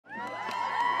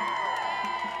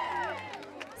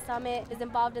Summit is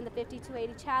involved in the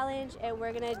 5280 Challenge, and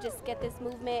we're going to just get this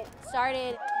movement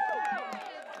started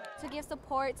to give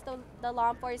support to the law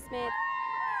enforcement,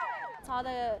 to all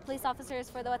the police officers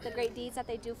for the great deeds that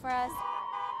they do for us,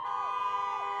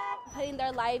 putting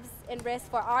their lives in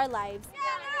risk for our lives.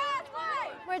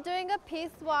 We're doing a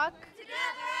peace walk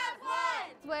Together as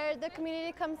one! where the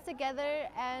community comes together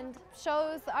and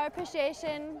shows our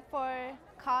appreciation for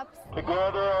cops.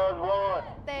 Together as one!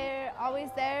 They're always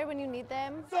there when you need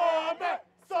them. Summer!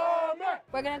 Summer!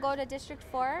 We're going to go to District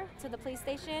 4, to the police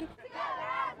station. Together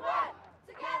as one!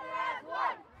 Together as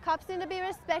one! Cops need to be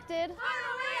respected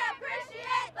Totally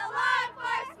appreciate the law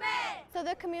enforcement! so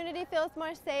the community feels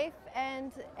more safe,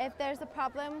 and if there's a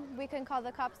problem, we can call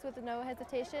the cops with no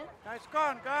hesitation. Nice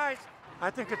going, guys. I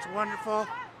think it's wonderful,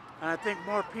 and I think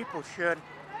more people should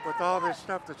with all this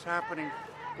stuff that's happening.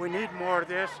 We need more of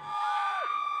this.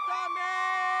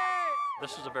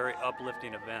 This is a very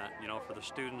uplifting event, for the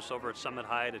students over at Summit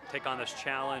High to take on this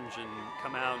challenge and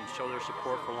come out and show their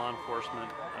support for law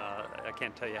enforcement. I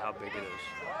can't tell you how big it is.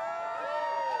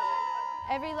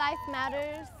 Every life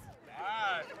matters.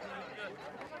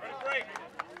 Great.